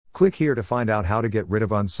Click here to find out how to get rid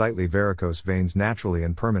of unsightly varicose veins naturally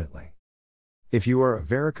and permanently. If you are a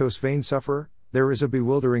varicose vein sufferer, there is a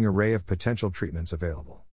bewildering array of potential treatments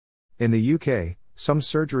available. In the UK, some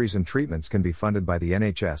surgeries and treatments can be funded by the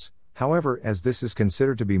NHS, however, as this is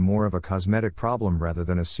considered to be more of a cosmetic problem rather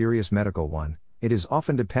than a serious medical one, it is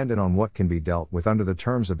often dependent on what can be dealt with under the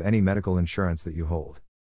terms of any medical insurance that you hold.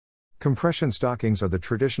 Compression stockings are the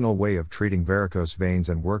traditional way of treating varicose veins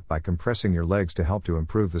and work by compressing your legs to help to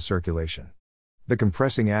improve the circulation. The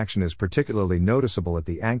compressing action is particularly noticeable at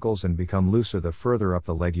the ankles and become looser the further up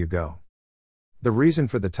the leg you go. The reason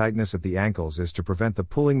for the tightness at the ankles is to prevent the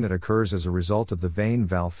pulling that occurs as a result of the vein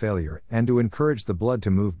valve failure and to encourage the blood to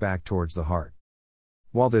move back towards the heart.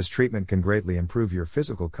 While this treatment can greatly improve your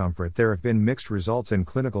physical comfort, there have been mixed results in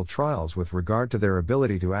clinical trials with regard to their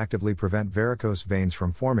ability to actively prevent varicose veins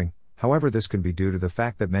from forming. However, this could be due to the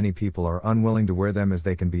fact that many people are unwilling to wear them as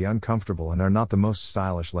they can be uncomfortable and are not the most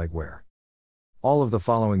stylish leg wear. All of the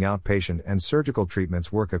following outpatient and surgical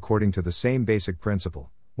treatments work according to the same basic principle.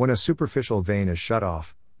 When a superficial vein is shut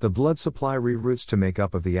off, the blood supply reroutes to make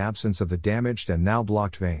up of the absence of the damaged and now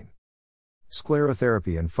blocked vein.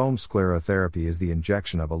 Sclerotherapy and foam sclerotherapy is the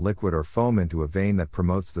injection of a liquid or foam into a vein that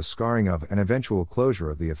promotes the scarring of and eventual closure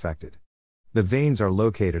of the affected. The veins are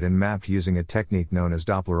located and mapped using a technique known as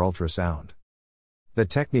Doppler ultrasound. The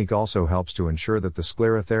technique also helps to ensure that the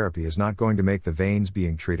sclerotherapy is not going to make the veins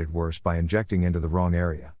being treated worse by injecting into the wrong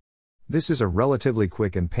area. This is a relatively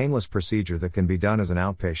quick and painless procedure that can be done as an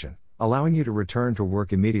outpatient, allowing you to return to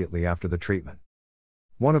work immediately after the treatment.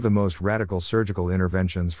 One of the most radical surgical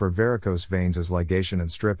interventions for varicose veins is ligation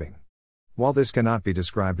and stripping. While this cannot be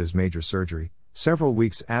described as major surgery, several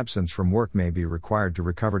weeks' absence from work may be required to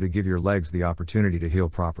recover to give your legs the opportunity to heal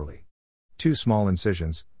properly. 2 small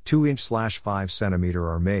incisions, 2-5 cm,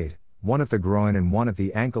 are made, one at the groin and one at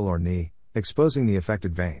the ankle or knee, exposing the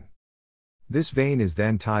affected vein. This vein is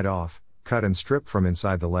then tied off, cut and stripped from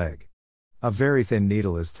inside the leg. A very thin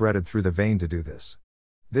needle is threaded through the vein to do this.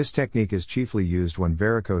 This technique is chiefly used when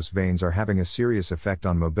varicose veins are having a serious effect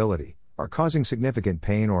on mobility, are causing significant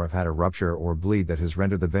pain, or have had a rupture or bleed that has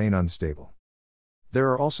rendered the vein unstable. There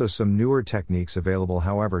are also some newer techniques available,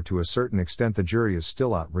 however, to a certain extent the jury is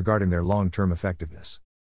still out regarding their long-term effectiveness.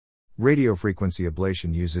 Radiofrequency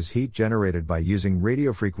ablation uses heat generated by using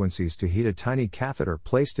radiofrequencies to heat a tiny catheter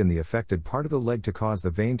placed in the affected part of the leg to cause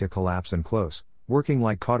the vein to collapse and close, working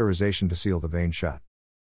like cauterization to seal the vein shut.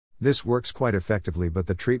 This works quite effectively, but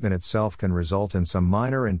the treatment itself can result in some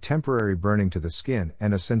minor and temporary burning to the skin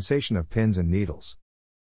and a sensation of pins and needles.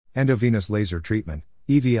 Endovenous laser treatment,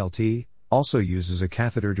 EVLT, also uses a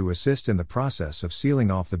catheter to assist in the process of sealing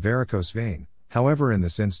off the varicose vein. However, in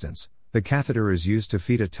this instance, the catheter is used to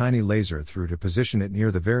feed a tiny laser through to position it near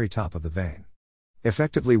the very top of the vein.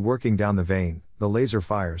 Effectively working down the vein, the laser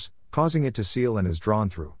fires, causing it to seal and is drawn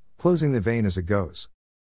through, closing the vein as it goes.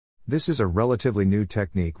 This is a relatively new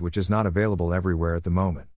technique which is not available everywhere at the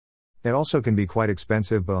moment. It also can be quite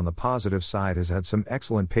expensive, but on the positive side has had some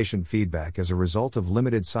excellent patient feedback as a result of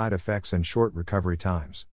limited side effects and short recovery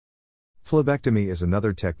times. Phlebectomy is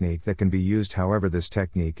another technique that can be used, however this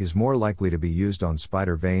technique is more likely to be used on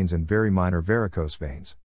spider veins and very minor varicose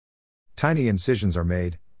veins. Tiny incisions are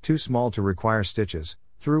made, too small to require stitches,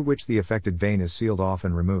 through which the affected vein is sealed off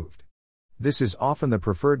and removed. This is often the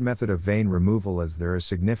preferred method of vein removal, as there is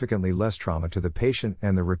significantly less trauma to the patient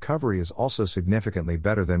and the recovery is also significantly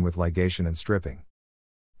better than with ligation and stripping.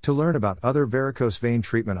 To learn about other varicose vein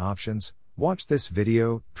treatment options, watch this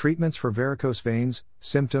video: Treatments for Varicose Veins,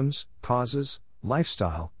 Symptoms, Causes,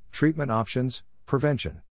 Lifestyle, Treatment Options,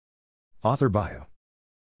 Prevention. Author bio.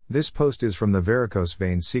 This post is from the Varicose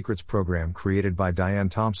Vein Secrets program created by Diane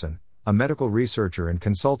Thompson, a medical researcher and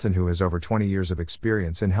consultant who has over 20 years of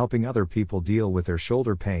experience in helping other people deal with their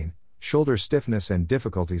shoulder pain, shoulder stiffness, and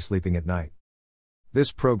difficulty sleeping at night.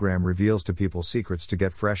 This program reveals to people secrets to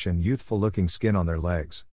get fresh and youthful-looking skin on their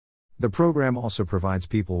legs. The program also provides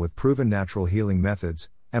people with proven natural healing methods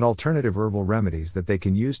and alternative herbal remedies that they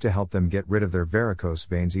can use to help them get rid of their varicose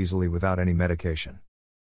veins easily without any medication.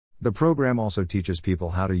 The program also teaches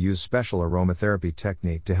people how to use special aromatherapy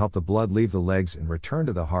technique to help the blood leave the legs and return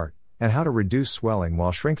to the heart, and how to reduce swelling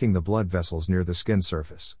while shrinking the blood vessels near the skin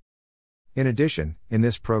surface. In addition, in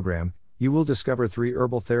this program, you will discover 3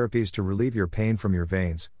 herbal therapies to relieve your pain from your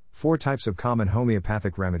veins, 4 types of common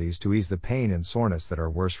homeopathic remedies to ease the pain and soreness that are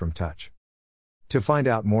worse from touch. To find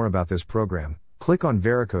out more about this program, click on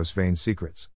Varicose Vein Secrets.